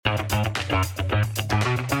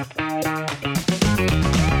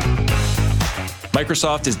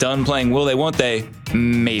Microsoft is done playing Will They, Won't They?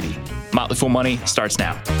 Maybe. Motley Fool Money starts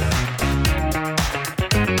now.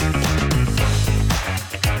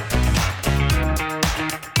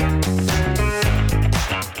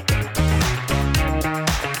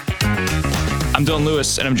 I'm Dylan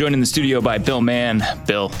Lewis, and I'm joined in the studio by Bill Mann.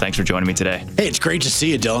 Bill, thanks for joining me today. Hey, it's great to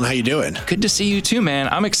see you, Dylan. How you doing? Good to see you too, man.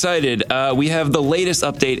 I'm excited. We have the latest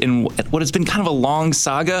update in what has been kind of a long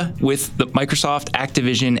saga with the Microsoft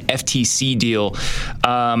Activision FTC deal.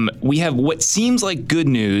 We have what seems like good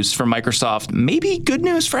news for Microsoft, maybe good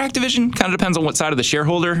news for Activision. Kind of depends on what side of the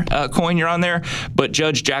shareholder coin you're on there. But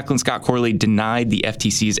Judge Jacqueline Scott Corley denied the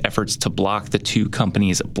FTC's efforts to block the two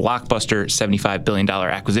companies' blockbuster $75 billion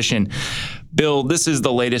acquisition. Bill, this is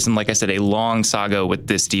the latest and, like I said, a long saga with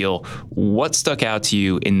this deal. What stuck out to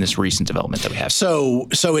you in this recent development that we have? So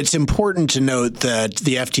it's important to note that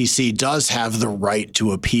the FTC does have the right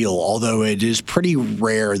to appeal, although it is pretty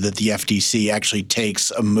rare that the FTC actually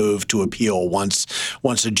takes a move to appeal once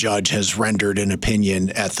a judge has rendered an opinion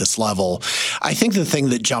at this level. I think the thing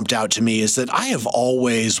that jumped out to me is that I have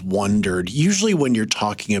always wondered, usually when you're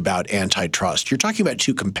talking about antitrust, you're talking about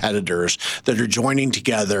two competitors that are joining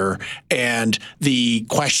together, and the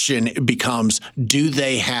question becomes, do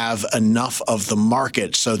they have enough of the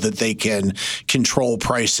market so that they can control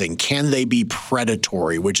pricing? Can they be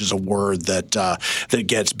predatory, which is a word that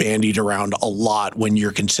gets bandied around a lot when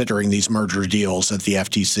you're considering these merger deals at the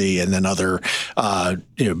FTC and then other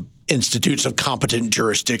institutes of competent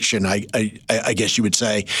jurisdiction, I guess you would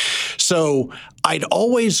say. So I'd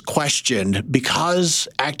always questioned, because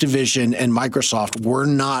Activision and Microsoft were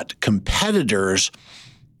not competitors,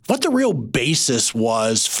 what the real basis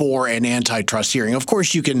was for an antitrust hearing. Of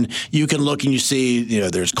course, you can look and you see,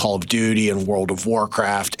 there's Call of Duty and World of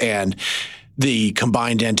Warcraft, and the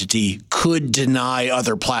combined entity could deny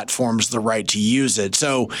other platforms the right to use it.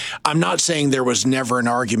 So I'm not saying there was never an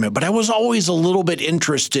argument, but I was always a little bit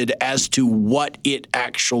interested as to what it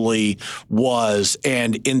actually was.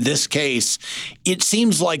 And in this case, it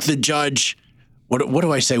seems like the judge, what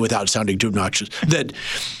do I say without sounding too obnoxious, that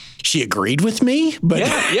she agreed with me, but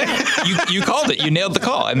yeah, you called it. You nailed the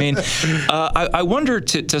call. I mean, I wonder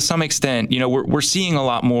to some extent, we're seeing a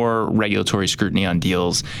lot more regulatory scrutiny on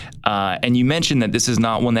deals, and you mentioned that this is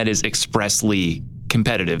not one that is expressly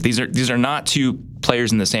competitive. These are not two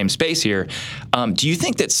players in the same space here. Do you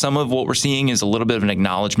think that some of what we're seeing is a little bit of an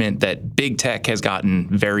acknowledgement that big tech has gotten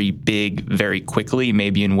very big very quickly,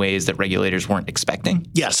 maybe in ways that regulators weren't expecting?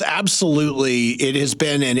 Yes, absolutely. It has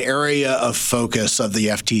been an area of focus of the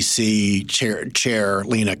FTC chair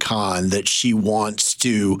Lina Khan, that she wants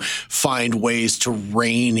to find ways to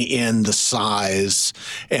rein in the size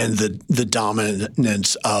and the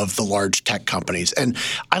dominance of the large tech companies. And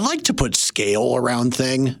I like to put scale around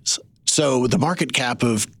things. So the market cap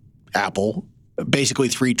of Apple, basically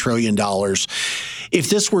 $3 trillion. If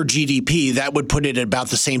this were GDP, that would put it at about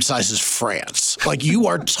the same size as France. Like, you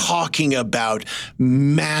are talking about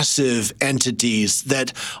massive entities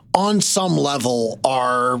that on some level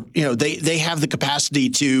are, they have the capacity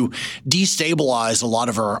to destabilize a lot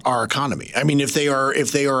of our economy. I mean, if they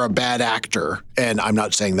are a bad actor, and I'm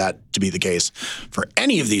not saying that to be the case for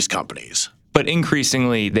any of these companies, but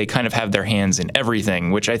increasingly, they kind of have their hands in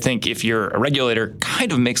everything, which I think if you're a regulator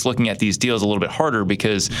kind of makes looking at these deals a little bit harder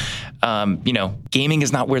because, gaming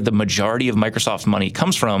is not where the majority of Microsoft's money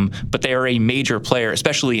comes from, but they are a major player,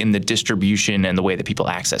 especially in the distribution and the way that people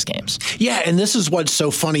access games. Yeah, and this is what's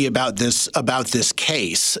so funny about this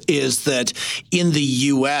case is that in the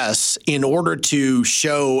U.S., in order to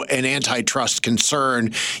show an antitrust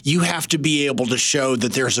concern, you have to be able to show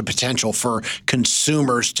that there's a potential for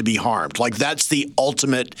consumers to be harmed. Like, that's the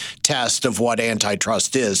ultimate test of what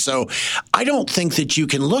antitrust is. So I don't think that you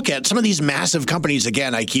can look at some of these massive companies.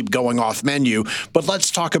 Again, I keep going off menu, but let's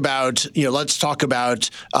talk about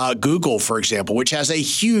Google, for example, which has a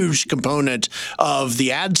huge component of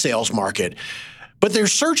the ad sales market. But their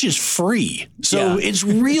search is free. So It's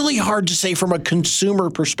really hard to say from a consumer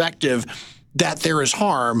perspective that there is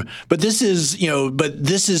harm, but this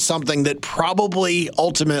is something that probably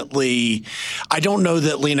ultimately, I don't know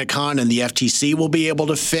that Lina Khan and the FTC will be able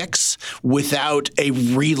to fix without a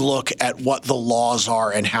relook at what the laws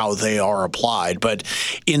are and how they are applied. But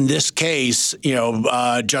in this case,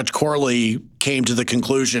 Judge Corley came to the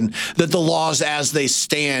conclusion that the laws as they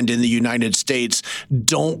stand in the United States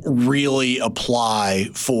don't really apply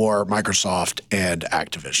for Microsoft and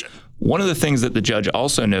Activision. One of the things that the judge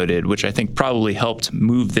also noted, which I think probably helped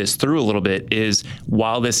move this through a little bit, is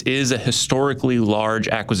while this is a historically large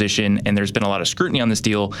acquisition and there's been a lot of scrutiny on this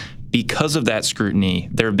deal, because of that scrutiny,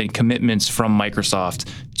 there have been commitments from Microsoft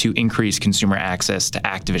to increase consumer access to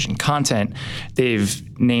Activision content. They've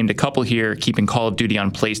named a couple here, keeping Call of Duty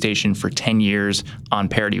on PlayStation for 10 years on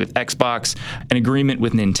parity with Xbox, an agreement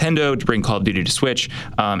with Nintendo to bring Call of Duty to Switch,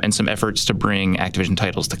 and some efforts to bring Activision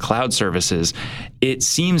titles to cloud services. It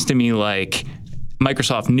seems to me like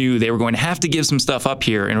Microsoft knew they were going to have to give some stuff up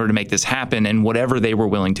here in order to make this happen, and whatever they were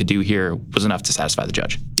willing to do here was enough to satisfy the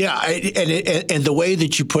judge. Yeah, and the way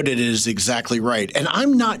that you put it is exactly right. And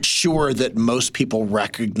I'm not sure that most people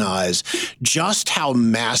recognize just how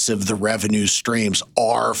massive the revenue streams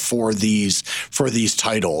are for these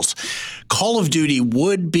titles. Call of Duty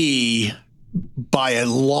would be, by a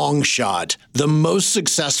long shot, the most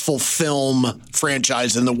successful film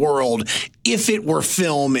franchise in the world if it were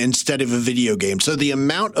film instead of a video game. So the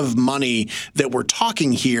amount of money that we're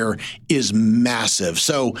talking here is massive.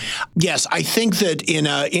 So yes, I think that in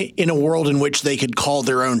a world in which they could call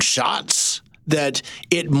their own shots, that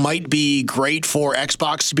it might be great for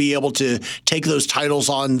Xbox to be able to take those titles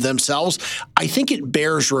on themselves. I think it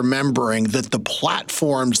bears remembering that the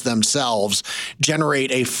platforms themselves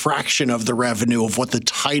generate a fraction of the revenue of what the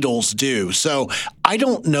titles do. So I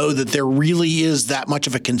don't know that there really is that much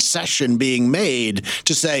of a concession being made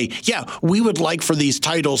to say, yeah, we would like for these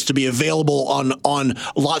titles to be available on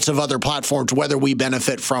lots of other platforms, whether we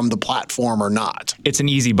benefit from the platform or not. It's an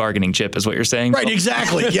easy bargaining chip is what you're saying? Right,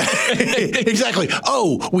 exactly. Yeah. Exactly.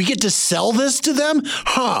 Oh, we get to sell this to them?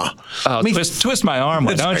 Huh. Twist my arm,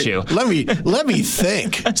 why don't you? Let me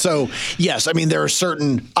think. So, yes, I mean, there are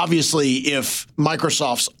certain, obviously, if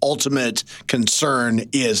Microsoft's ultimate concern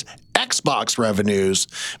is Xbox revenues,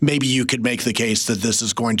 maybe you could make the case that this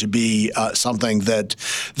is going to be something that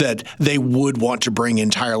they would want to bring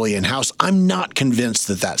entirely in-house. I'm not convinced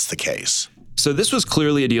that that's the case. So this was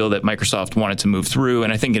clearly a deal that Microsoft wanted to move through,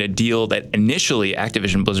 and I think in a deal that initially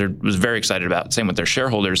Activision Blizzard was very excited about, same with their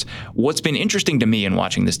shareholders. What's been interesting to me in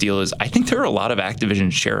watching this deal is I think there are a lot of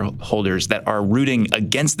Activision shareholders that are rooting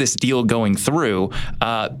against this deal going through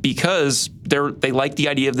because they like the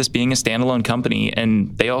idea of this being a standalone company,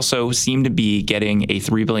 and they also seem to be getting a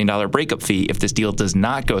 $3 billion breakup fee if this deal does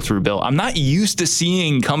not go through, Bill. I'm not used to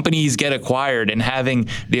seeing companies get acquired and having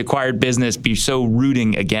the acquired business be so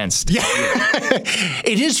rooting against. Yeah.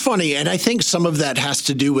 It is funny, and I think some of that has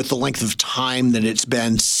to do with the length of time that it's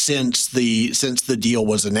been since the deal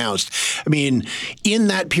was announced. I mean, in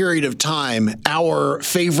that period of time, our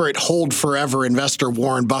favorite hold forever investor,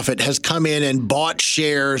 Warren Buffett, has come in and bought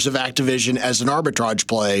shares of Activision as an arbitrage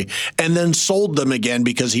play and then sold them again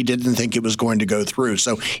because he didn't think it was going to go through.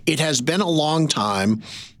 So it has been a long time.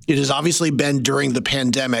 It has obviously been during the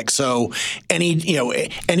pandemic, so any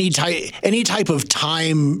type of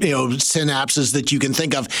time synapses that you can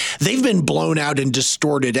think of, they've been blown out and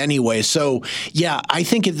distorted anyway. So yeah, I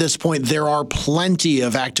think at this point there are plenty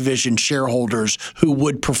of Activision shareholders who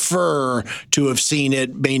would prefer to have seen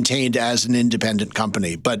it maintained as an independent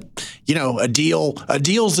company. But a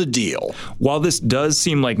deal's a deal. While this does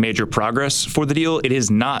seem like major progress for the deal, it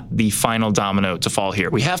is not the final domino to fall here.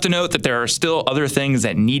 We have to note that there are still other things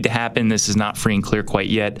that need to happen. This is not free and clear quite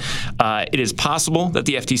yet. It is possible that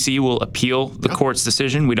the FTC will appeal the court's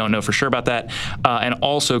decision. We don't know for sure about that. And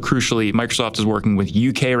also, crucially, Microsoft is working with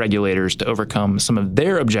UK regulators to overcome some of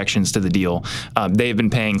their objections to the deal. They've been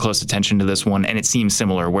paying close attention to this one, and it seems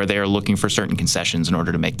similar, where they are looking for certain concessions in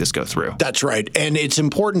order to make this go through. That's right. And it's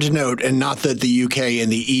important to note, and not that the UK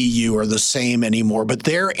and the EU are the same anymore, but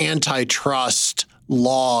their antitrust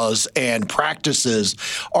laws and practices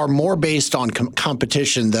are more based on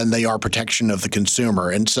competition than they are protection of the consumer.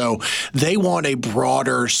 And so they want a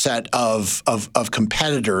broader set of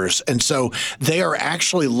competitors. And so they are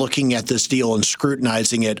actually looking at this deal and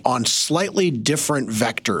scrutinizing it on slightly different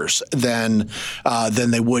vectors than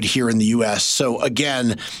they would here in the U.S. So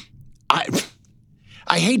again,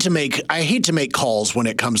 I hate to make calls when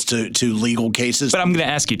it comes to legal cases. But I'm going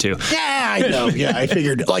to ask you to. Yeah, I know. Yeah, I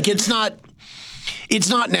figured. It's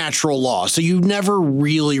not natural law, so you never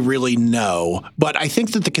really know. But I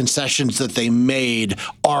think that the concessions that they made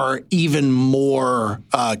are even more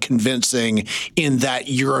convincing in that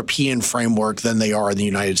European framework than they are in the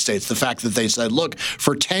United States. The fact that they said, look,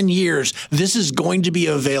 for 10 years, this is going to be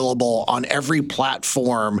available on every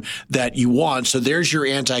platform that you want. So there's your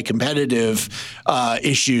anti-competitive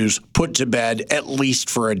issues put to bed, at least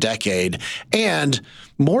for a decade. And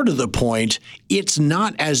more to the point, it's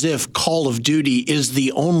not as if Call of Duty is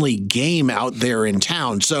the only game out there in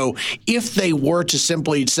town. So if they were to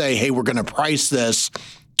simply say, hey, we're going to price this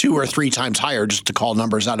 2 or 3 times higher, just to call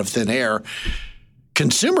numbers out of thin air,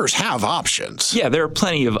 consumers have options. Yeah, there are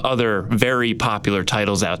plenty of other very popular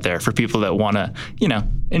titles out there for people that want to,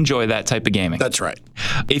 enjoy that type of gaming. That's right.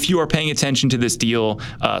 If you are paying attention to this deal,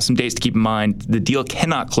 some dates to keep in mind. The deal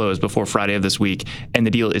cannot close before Friday of this week, and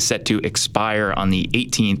the deal is set to expire on the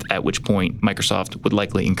 18th, at which point Microsoft would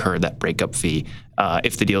likely incur that breakup fee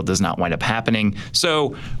if the deal does not wind up happening.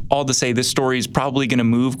 So all to say, this story is probably going to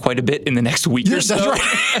move quite a bit in the next week or so. That's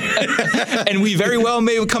right. And we very well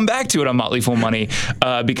may come back to it on Motley Fool Money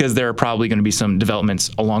because there are probably going to be some developments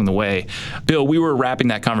along the way. Bill, we were wrapping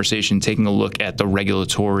that conversation taking a look at the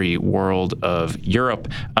regulatory world of Europe.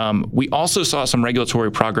 We also saw some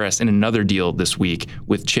regulatory progress in another deal this week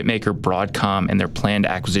with chipmaker Broadcom and their planned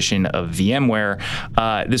acquisition of VMware.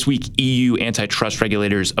 This week, EU antitrust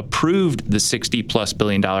regulators approved the $60+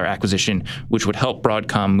 billion acquisition, which would help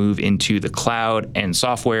Broadcom move into the cloud and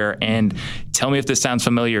software. And tell me if this sounds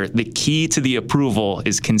familiar. The key to the approval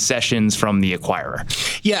is concessions from the acquirer.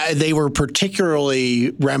 Yeah, they were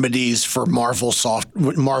particularly remedies for Marvel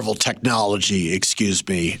technology,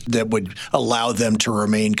 that would allow them to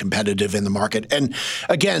remain competitive in the market. And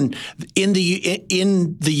again, in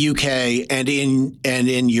the UK and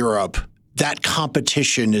in Europe, that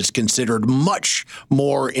competition is considered much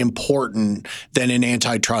more important than an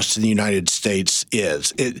antitrust in the United States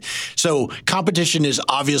is. So competition is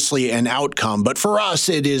obviously an outcome, but for us,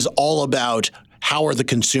 it is all about how are the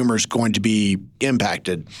consumers going to be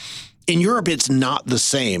impacted. In Europe, it's not the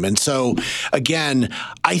same. And so, again,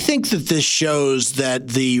 I think that this shows that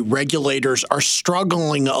the regulators are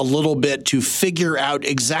struggling a little bit to figure out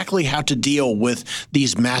exactly how to deal with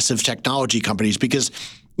these massive technology companies, because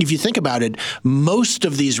if you think about it, most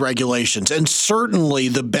of these regulations, and certainly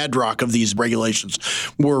the bedrock of these regulations,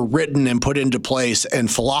 were written and put into place and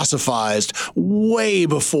philosophized way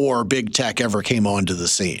before big tech ever came onto the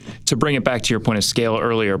scene. To bring it back to your point of scale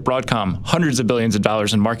earlier, Broadcom, hundreds of billions of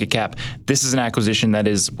dollars in market cap. This is an acquisition that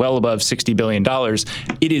is well above $60 billion.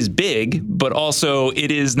 It is big, but also it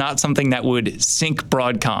is not something that would sink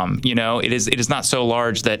Broadcom. It is not so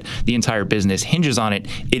large that the entire business hinges on it.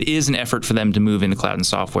 It is an effort for them to move into cloud and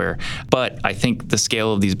software. But I think the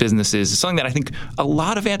scale of these businesses is something that I think a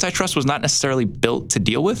lot of antitrust was not necessarily built to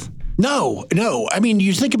deal with. No. I mean,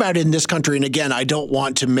 you think about it in this country, and again, I don't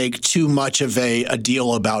want to make too much of a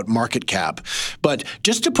deal about market cap, but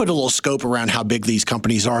just to put a little scope around how big these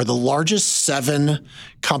companies are, the largest 7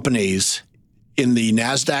 companies in the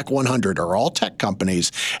NASDAQ 100 are all tech companies,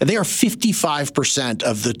 and they are 55%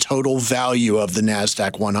 of the total value of the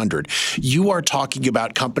NASDAQ 100. You are talking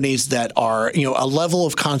about companies that are, a level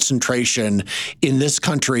of concentration in this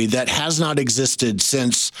country that has not existed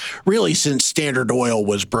since Standard Oil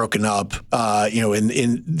was broken up,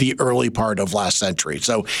 in the early part of last century.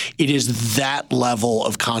 So it is that level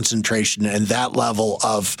of concentration and that level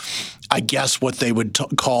of, I guess, what they would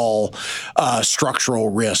call structural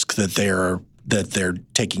risk that they're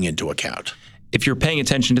taking into account. If you're paying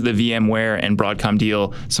attention to the VMware and Broadcom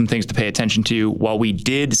deal, some things to pay attention to. While we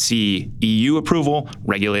did see EU approval,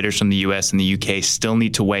 regulators from the US and the UK still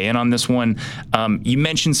need to weigh in on this one. You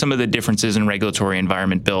mentioned some of the differences in regulatory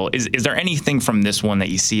environment, Bill. Is there anything from this one that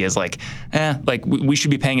you see as we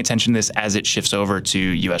should be paying attention to this as it shifts over to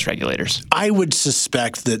US regulators? I would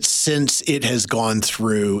suspect that since it has gone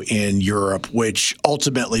through in Europe, which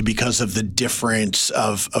ultimately, because of the difference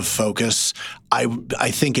of focus,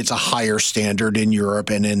 I think it's a higher standard in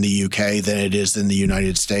Europe and in the UK than it is in the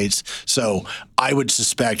United States. So I would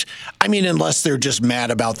suspect, unless they're just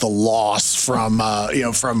mad about the loss from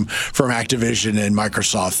Activision and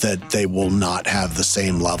Microsoft, that they will not have the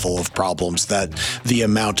same level of problems, that the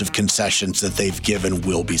amount of concessions that they've given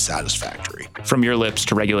will be satisfactory. From your lips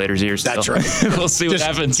to regulators' ears. That's Bill. right. We'll see what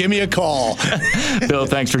happens. Give me a call. Bill,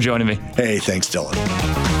 thanks for joining me. Hey, thanks, Dylan.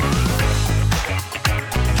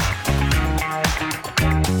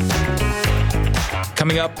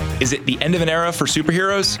 Coming up, is it the end of an era for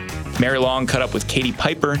superheroes? Mary Long caught up with Catie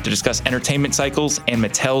Peiper to discuss entertainment cycles and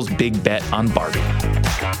Mattel's big bet on Barbie.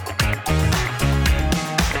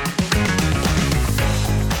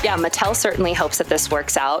 Yeah, Mattel certainly hopes that this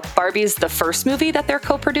works out. Barbie's the first movie that they're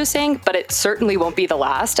co-producing, but it certainly won't be the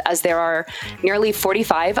last, as there are nearly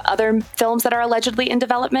 45 other films that are allegedly in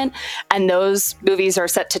development, and those movies are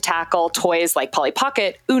set to tackle toys like Polly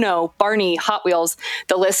Pocket, Uno, Barney, Hot Wheels.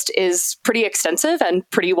 The list is pretty extensive and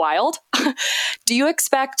pretty wild. Do you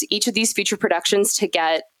expect each of these future productions to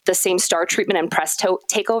get the same star treatment and press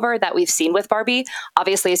takeover that we've seen with Barbie?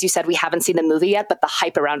 Obviously, as you said, we haven't seen the movie yet, but the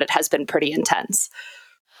hype around it has been pretty intense.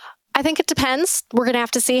 I think it depends. We're going to have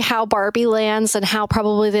to see how Barbie lands and how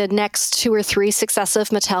probably the next 2 or 3 successive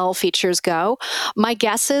Mattel features go. My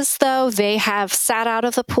guess is, though, they have sat out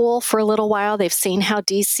of the pool for a little while. They've seen how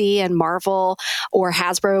DC and Marvel or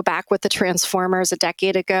Hasbro back with the Transformers a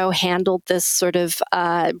decade ago handled this sort of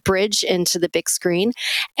bridge into the big screen,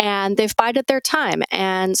 and they've bided their time.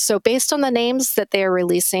 And so based on the names that they are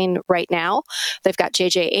releasing right now, they've got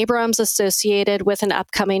J.J. Abrams associated with an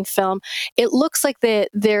upcoming film. It looks like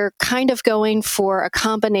they're kind of going for a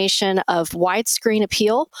combination of widescreen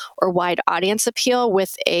appeal or wide audience appeal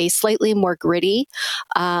with a slightly more gritty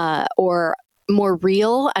or more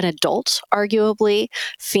real and adult, arguably,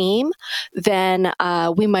 theme than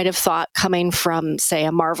we might have thought coming from, say,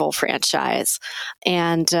 a Marvel franchise.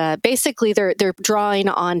 And basically, they're drawing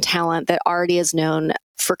on talent that already is known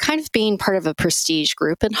for kind of being part of a prestige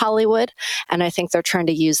group in Hollywood. And I think they're trying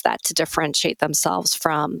to use that to differentiate themselves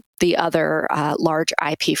from the other large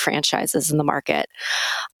IP franchises in the market.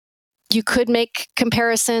 You could make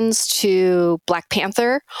comparisons to Black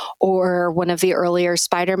Panther or one of the earlier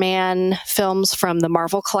Spider-Man films from the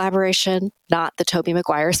Marvel collaboration, not the Tobey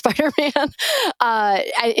Maguire Spider-Man,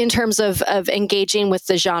 in terms of engaging with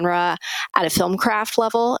the genre at a film craft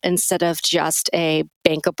level instead of just a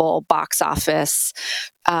bankable box office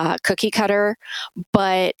cookie cutter.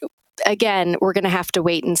 But again, we're going to have to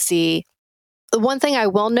wait and see. The one thing I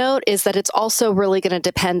will note is that it's also really going to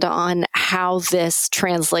depend on how this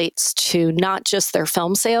translates to not just their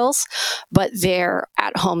film sales, but their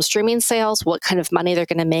at-home streaming sales, what kind of money they're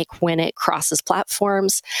going to make when it crosses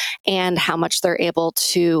platforms, and how much they're able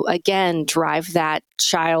to, again, drive that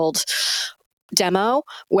child demo,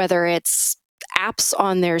 whether it's apps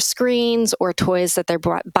on their screens or toys that they're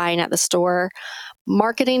buying at the store.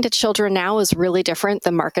 Marketing to children now is really different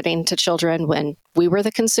than marketing to children when we were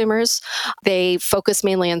the consumers. They focus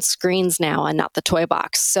mainly on screens now and not the toy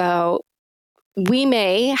box. So we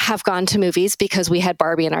may have gone to movies because we had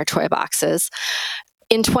Barbie in our toy boxes.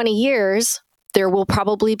 In 20 years, there will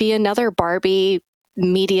probably be another Barbie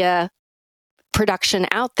media production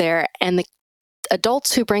out there, and the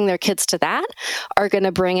adults who bring their kids to that are going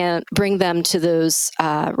to bring them to those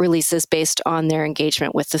releases based on their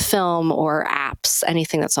engagement with the film or apps,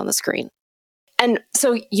 anything that's on the screen. And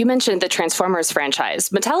so you mentioned the Transformers franchise.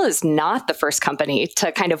 Mattel is not the first company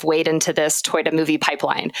to kind of wade into this toy-to-movie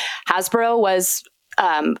pipeline. Hasbro was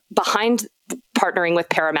behind partnering with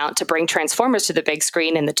Paramount to bring Transformers to the big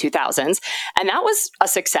screen in the 2000s. And that was a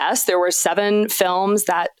success. There were 7 films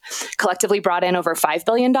that collectively brought in over $5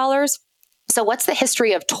 billion. So what's the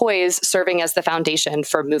history of toys serving as the foundation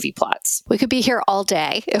for movie plots? We could be here all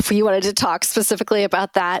day if we wanted to talk specifically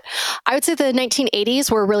about that. I would say the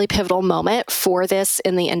 1980s were a really pivotal moment for this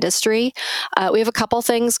in the industry. We have a couple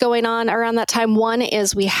things going on around that time. One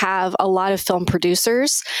is we have a lot of film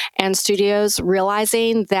producers and studios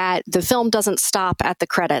realizing that the film doesn't stop at the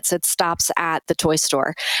credits. It stops at the toy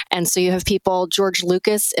store. And so you have people, George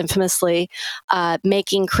Lucas infamously,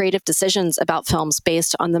 making creative decisions about films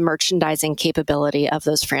based on the merchandising capability of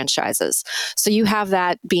those franchises. So you have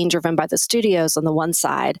that being driven by the studios on the one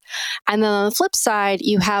side. And then on the flip side,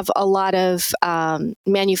 you have a lot of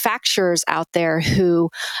manufacturers out there who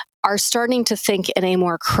are starting to think in a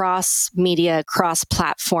more cross-media,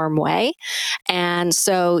 cross-platform way. And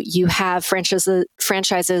so you have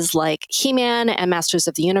franchises like He-Man and Masters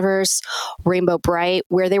of the Universe, Rainbow Bright,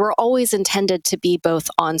 where they were always intended to be both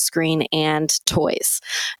on-screen and toys.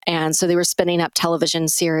 And so they were spinning up television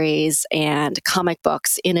series and comic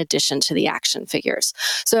books in addition to the action figures.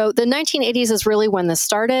 So the 1980s is really when this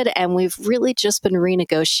started, and we've really just been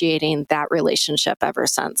renegotiating that relationship ever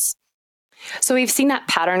since. So we've seen that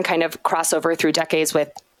pattern kind of cross over through decades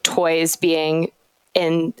with toys being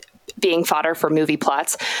fodder for movie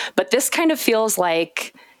plots. But this kind of feels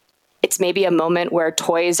like it's maybe a moment where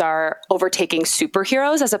toys are overtaking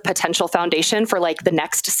superheroes as a potential foundation for like the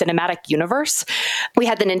next cinematic universe. We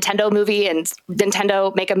had the Nintendo movie and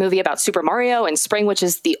Nintendo make a movie about Super Mario in spring, which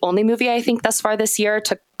is the only movie I think thus far this year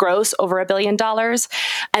to gross over $1 billion.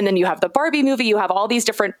 And then you have the Barbie movie. You have all these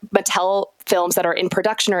different Mattel films that are in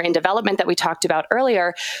production or in development that we talked about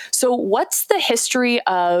earlier. So what's the history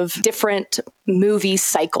of different movie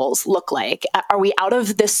cycles look like? Are we out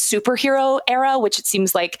of this superhero era, which it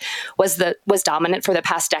seems like was dominant for the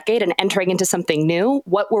past decade, and entering into something new?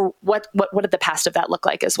 What did the past of that look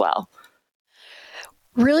like as well?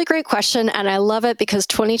 Really great question, and I love it because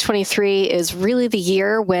 2023 is really the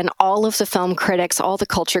year when all of the film critics, all the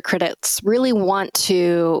culture critics really want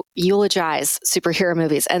to eulogize superhero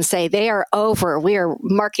movies and say they are over. We are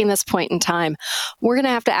marking this point in time. We're going to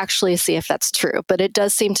have to actually see if that's true, but it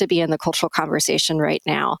does seem to be in the cultural conversation right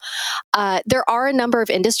now. There are a number of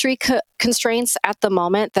industry constraints at the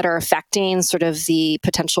moment that are affecting sort of the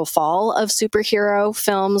potential fall of superhero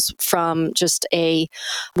films from just a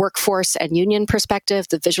workforce and union perspective.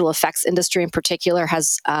 The visual effects industry in particular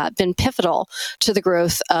has been pivotal to the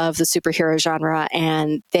growth of the superhero genre,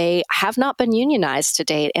 and they have not been unionized to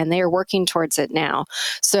date, and they are working towards it now.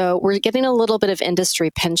 So we're getting a little bit of industry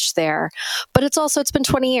pinch there, but it's been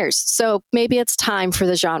 20 years. So maybe it's time for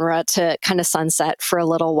the genre to kind of sunset for a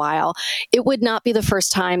little while. It would not be the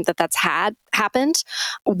first time that that's happened.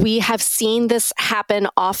 We have seen this happen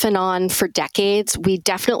off and on for decades. We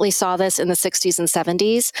definitely saw this in the 60s and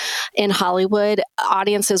 70s in Hollywood.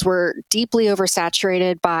 Audiences were deeply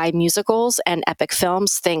oversaturated by musicals and epic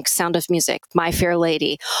films. Think Sound of Music, My Fair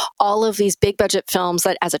Lady, all of these big budget films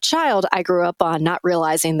that as a child I grew up on, not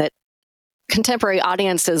realizing that contemporary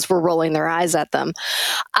audiences were rolling their eyes at them.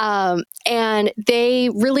 And they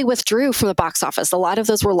really withdrew from the box office. A lot of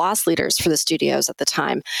those were loss leaders for the studios at the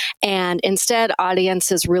time. And instead,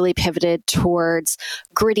 audiences really pivoted towards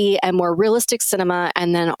gritty and more realistic cinema,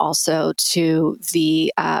 and then also to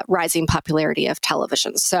the rising popularity of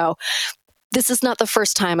television. So this is not the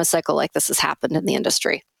first time a cycle like this has happened in the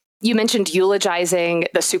industry. You mentioned eulogizing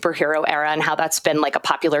the superhero era and how that's been like a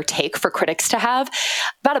popular take for critics to have.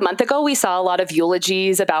 About a month ago, we saw a lot of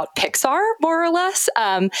eulogies about Pixar, more or less,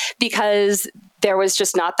 because there was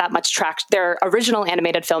just not that much traction. Their original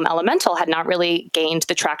animated film, Elemental, had not really gained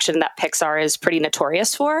the traction that Pixar is pretty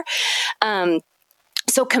notorious for.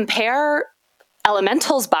 So compare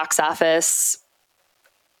Elemental's box office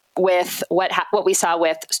with what we saw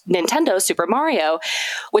with Nintendo's Super Mario,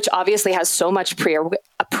 which obviously has so much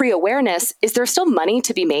pre-awareness. Is there still money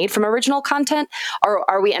to be made from original content? Or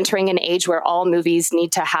are we entering an age where all movies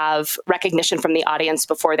need to have recognition from the audience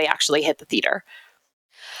before they actually hit the theater?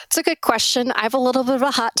 It's a good question. I have a little bit of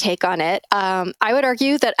a hot take on it. I would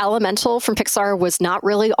argue that Elemental from Pixar was not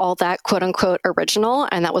really all that quote unquote original,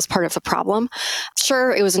 and that was part of the problem.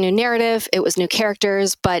 Sure, it was a new narrative, it was new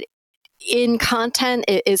characters, but in content,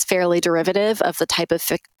 it is fairly derivative of the type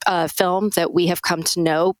of film that we have come to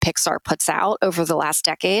know Pixar puts out over the last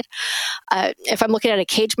decade. If I'm looking at a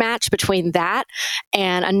cage match between that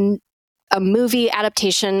and a movie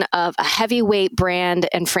adaptation of a heavyweight brand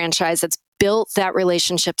and franchise that's built that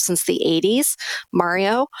relationship since the 80s,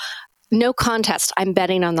 Mario, no contest. I'm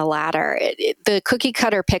betting on the latter. The cookie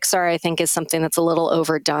cutter Pixar, I think, is something that's a little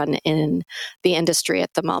overdone in the industry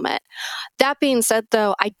at the moment. That being said,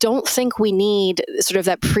 though, I don't think we need sort of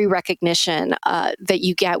that pre-recognition that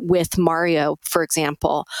you get with Mario, for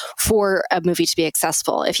example, for a movie to be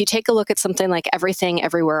successful. If you take a look at something like Everything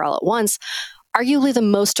Everywhere All at Once, arguably the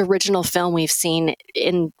most original film we've seen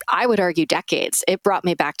in, I would argue, decades. It brought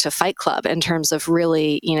me back to Fight Club in terms of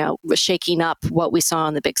really, shaking up what we saw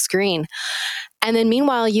on the big screen. And then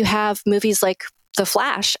meanwhile, you have movies like The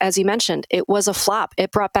Flash, as you mentioned. It was a flop.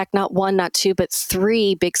 It brought back not one, not two, but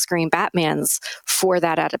three big screen Batmans for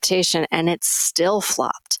that adaptation, and it still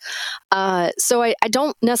flopped. So I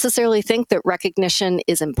don't necessarily think that recognition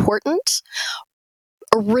is important.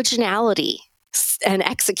 Originality and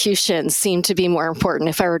execution seem to be more important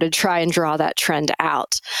if I were to try and draw that trend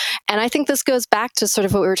out. And I think this goes back to sort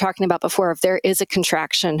of what we were talking about before. If there is a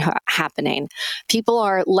contraction happening, people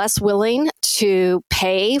are less willing to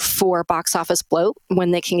pay for box office bloat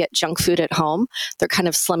when they can get junk food at home. They're kind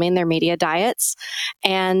of slimming their media diets.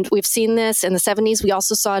 And we've seen this in the 70s. We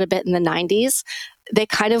also saw it a bit in the 90s. They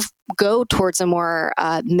kind of go towards a more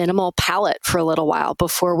minimal palette for a little while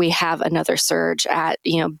before we have another surge at,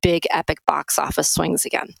 big epic box office swings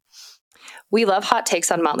again. We love hot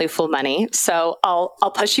takes on Motley Fool Money, so I'll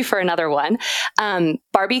push you for another one.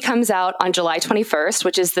 Barbie comes out on July 21st,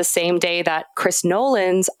 which is the same day that Chris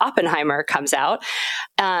Nolan's Oppenheimer comes out.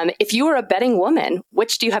 If you were a betting woman,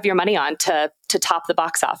 which do you have your money on to top the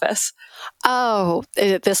box office? Oh,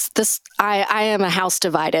 I am a house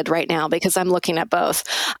divided right now because I'm looking at both.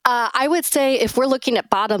 I would say if we're looking at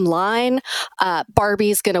bottom line,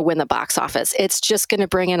 Barbie's going to win the box office. It's just going to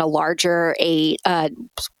bring in a larger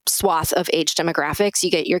swath of age demographics. You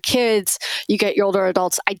get your kids, you get your older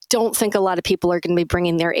adults. I don't think a lot of people are going to be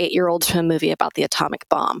bringing their 8-year-old to a movie about the atomic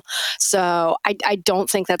bomb. So I don't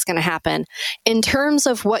think that's going to happen. In terms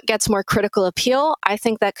of what gets more critical appeal, I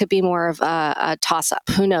think that could be more of a toss-up.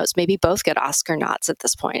 Who knows? Maybe both get Oscar nods at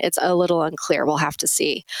this point. It's a little unclear. We'll have to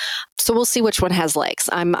see. So we'll see which one has legs.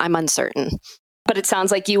 I'm uncertain. But it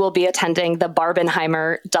sounds like you will be attending the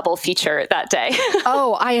Barbenheimer double feature that day.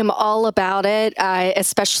 Oh, I am all about it. I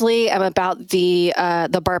especially am about the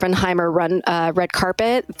Barbenheimer red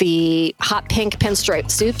carpet. The hot pink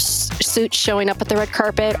pinstripe suits showing up at the red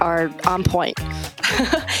carpet are on point.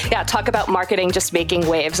 Yeah, talk about marketing just making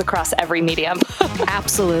waves across every medium.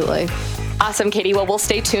 Absolutely. Awesome, Catie. Well, we'll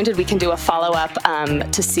stay tuned and we can do a follow-up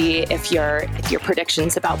to see if your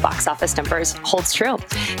predictions about box office numbers holds true.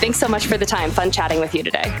 Thanks so much for the time. Fun chatting with you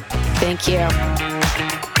today. Thank you.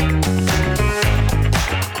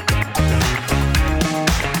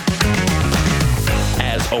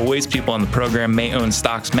 As always, people on the program may own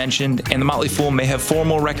stocks mentioned, and The Motley Fool may have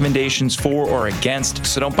formal recommendations for or against,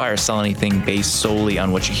 so don't buy or sell anything based solely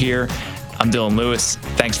on what you hear. I'm Dylan Lewis.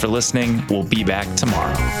 Thanks for listening. We'll be back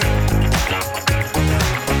tomorrow.